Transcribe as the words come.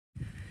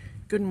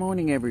Good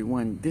morning,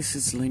 everyone. This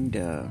is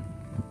Linda.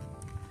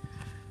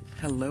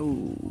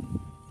 Hello.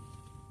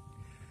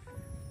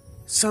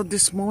 So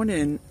this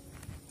morning,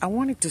 I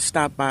wanted to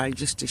stop by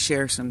just to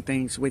share some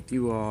things with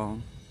you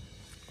all.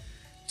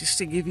 Just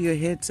to give you a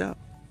heads up.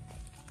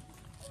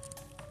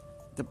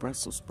 The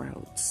Brussels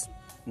sprouts.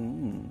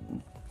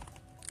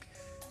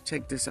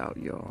 Check this out,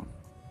 y'all.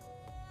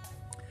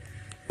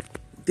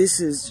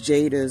 This is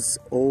Jada's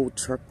old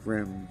truck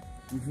rim.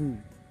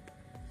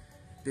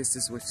 This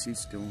is what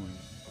she's doing.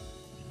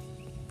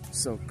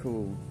 So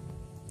cool.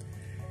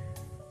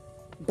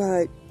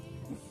 But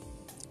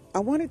I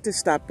wanted to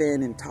stop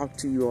in and talk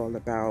to you all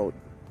about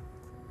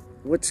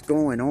what's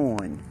going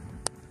on.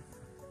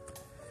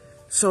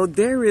 So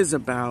there is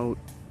about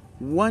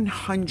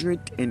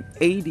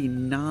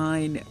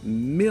 189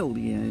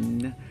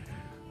 million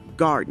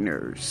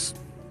gardeners,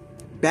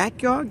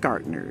 backyard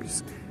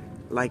gardeners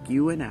like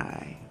you and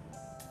I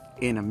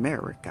in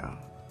America.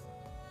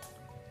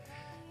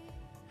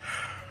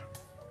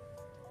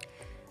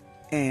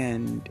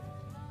 And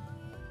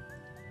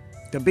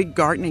the big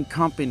gardening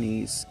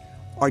companies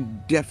are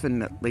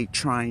definitely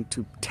trying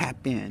to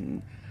tap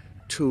in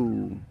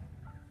to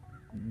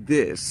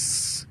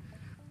this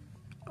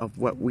of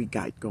what we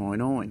got going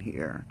on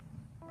here.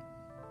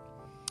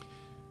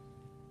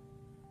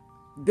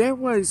 There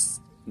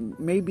was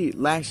maybe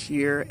last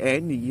year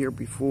and the year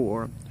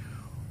before,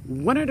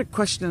 one of the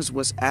questions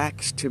was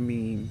asked to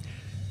me,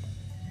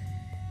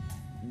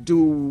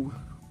 do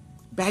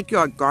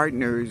backyard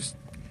gardeners,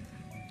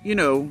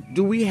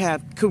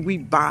 could we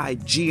buy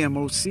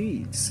GMO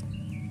seeds?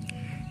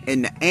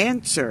 And the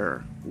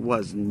answer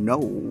was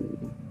no.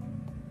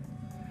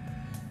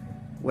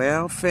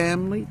 Well,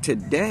 family,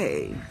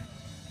 today,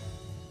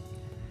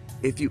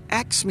 if you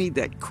ask me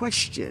that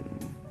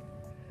question,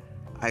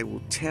 I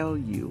will tell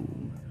you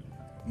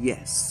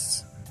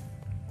yes.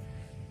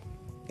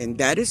 And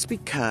that is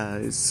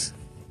because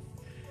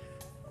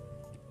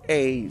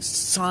a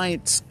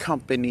science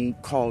company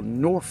called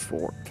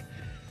Norfolk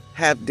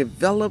have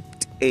developed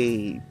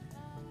a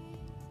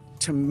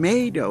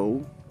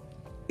tomato.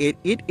 It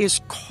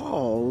is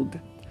called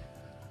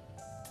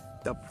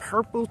the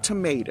purple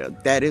tomato.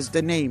 That is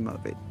the name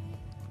of it.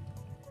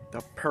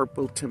 The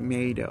purple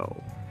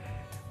tomato.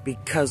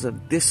 Because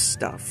of this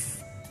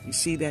stuff. You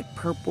see that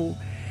purple?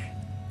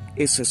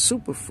 It's a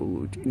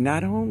superfood.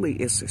 Not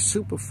only is it a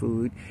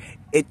superfood,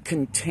 it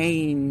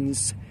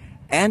contains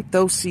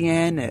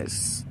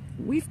anthocyanins.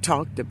 We've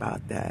talked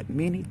about that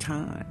many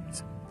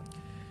times.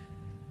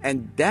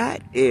 And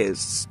that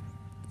is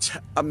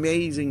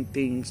amazing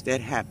things that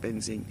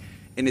happens, and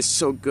it's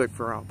so good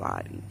for our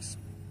bodies.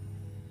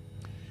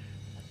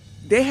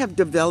 They have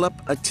developed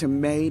a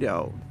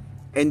tomato,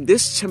 and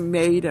this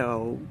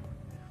tomato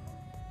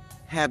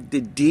have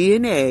the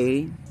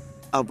DNA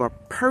of a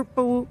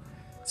purple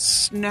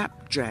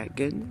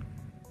snapdragon.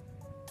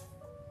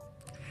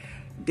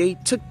 They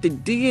took the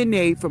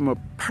DNA from a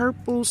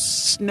purple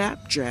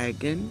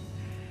snapdragon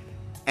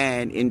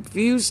and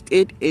infused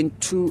it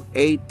into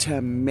a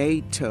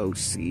tomato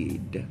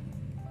seed.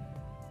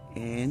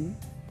 And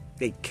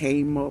they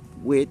came up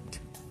with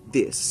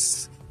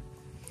this.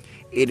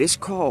 It is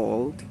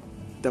called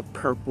the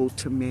purple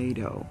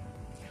tomato.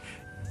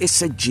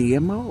 It's a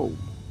GMO.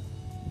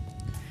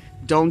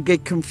 Don't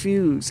get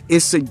confused.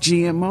 It's a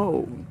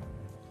GMO.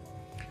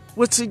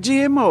 What's a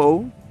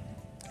GMO?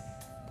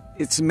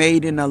 It's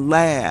made in a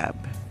lab.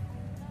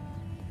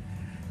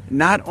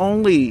 Not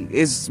only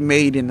is it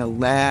made in a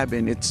lab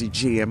and it's a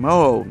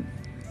GMO,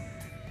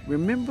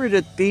 remember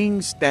the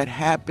things that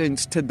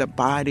happens to the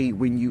body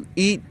when you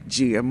eat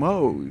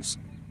GMOs.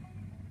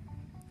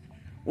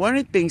 One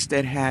of the things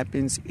that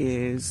happens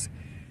is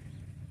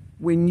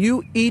when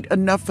you eat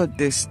enough of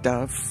this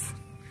stuff,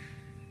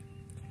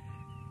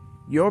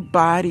 your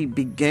body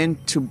begins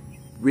to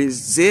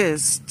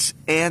resist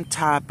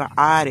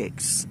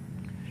antibiotics.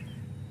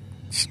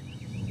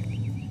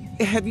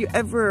 Have you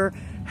ever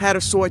had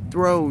a sore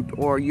throat,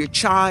 or your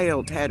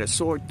child had a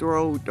sore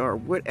throat, or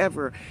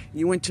whatever?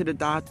 You went to the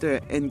doctor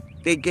and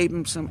they gave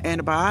him some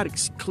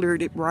antibiotics,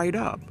 cleared it right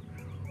up.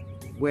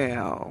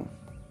 Well,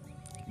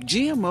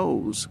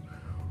 GMOs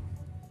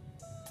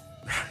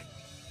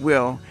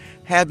will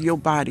have your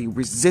body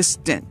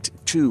resistant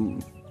to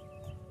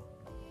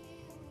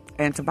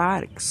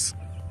antibiotics.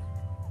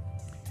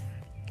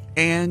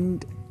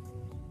 And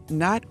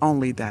not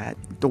only that,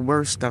 the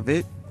worst of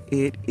it,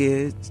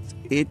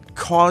 it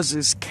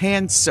causes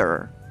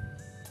cancer.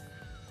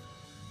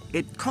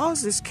 It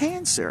causes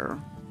cancer.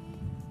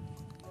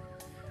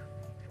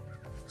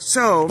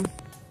 So,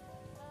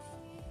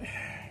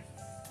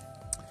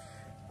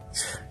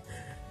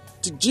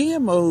 the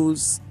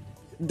GMOs,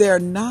 they're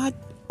not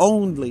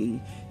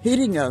only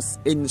hitting us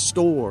in the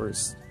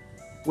stores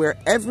where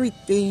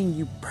everything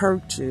you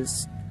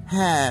purchase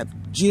have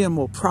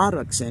GMO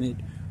products in it.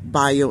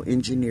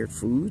 Bioengineered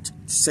foods,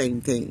 same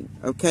thing,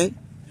 okay?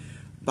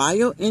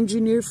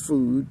 Bioengineered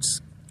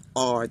foods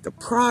are the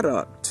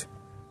product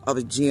of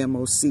a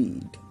GMO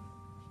seed.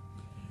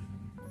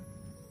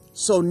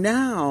 So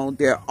now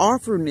they're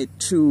offering it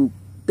to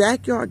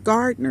backyard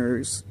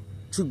gardeners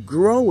to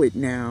grow it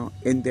now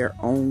in their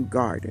own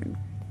garden.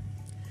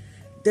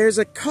 There's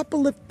a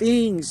couple of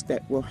things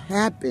that will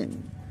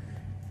happen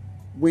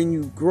when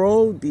you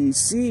grow these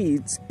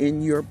seeds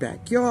in your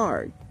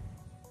backyard.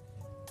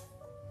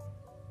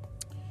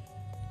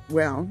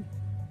 Well,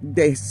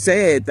 they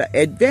said the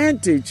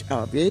advantage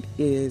of it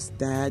is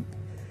that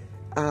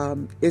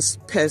it's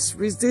pest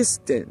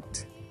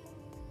resistant,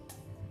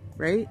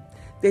 right?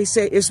 They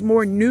say it's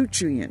more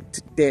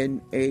nutrient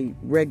than a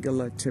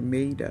regular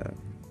tomato,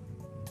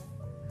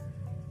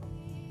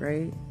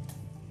 right?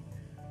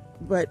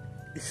 But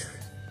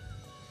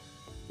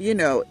you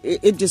know,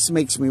 it just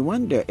makes me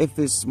wonder, if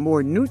it's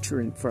more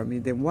nutrient for me,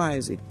 then why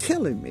is it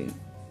killing me?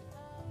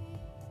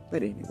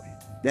 But anyway,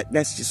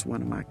 that's just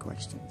one of my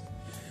questions.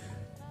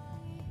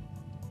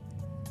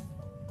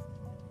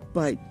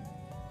 But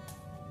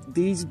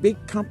these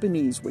big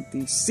companies with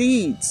these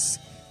seeds,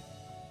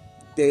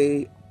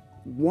 they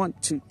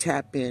want to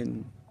tap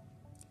in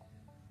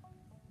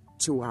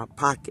to our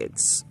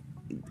pockets.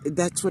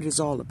 That's what it's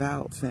all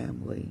about,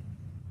 family.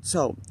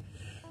 So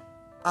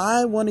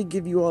I want to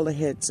give you all a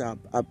heads up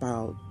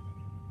about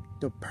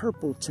the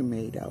purple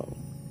tomato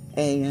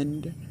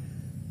and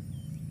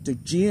the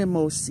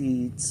GMO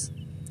seeds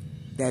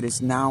that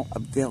is now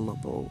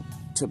available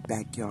to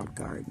backyard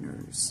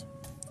gardeners.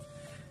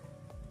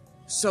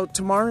 So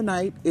tomorrow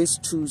night is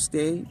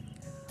Tuesday.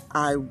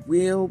 I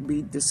will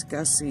be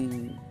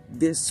discussing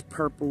this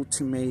purple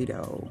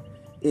tomato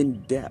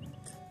in depth.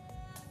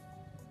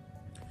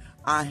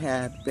 I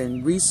have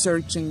been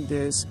researching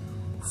this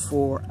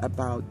for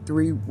about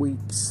 3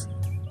 weeks.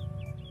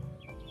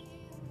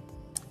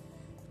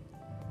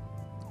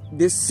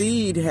 This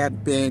seed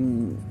have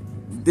been,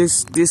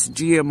 this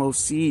GMO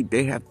seed,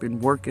 they have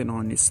been working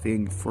on this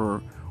thing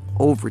for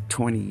over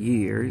 20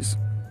 years.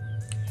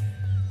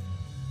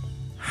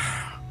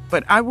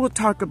 But I will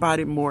talk about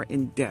it more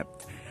in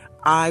depth.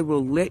 I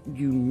will let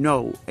you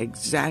know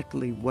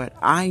exactly what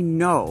I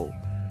know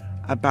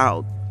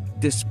about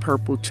this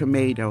purple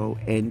tomato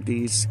and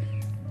these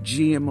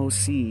GMO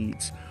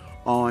seeds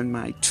on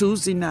my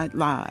Tuesday Night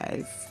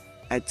Live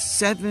at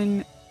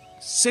 7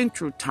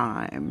 Central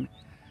Time,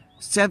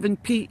 7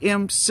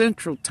 p.m.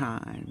 Central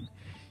Time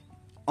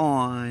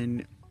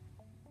on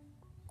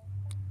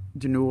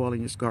the New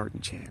Orleans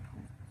Garden Channel.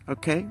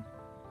 Okay?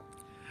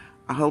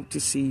 I hope to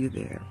see you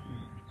there.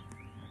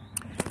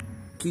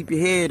 Keep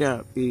your head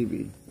up,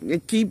 baby.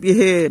 Keep your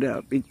head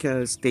up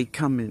because they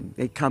coming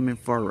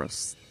for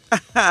us.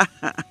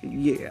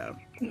 Yeah.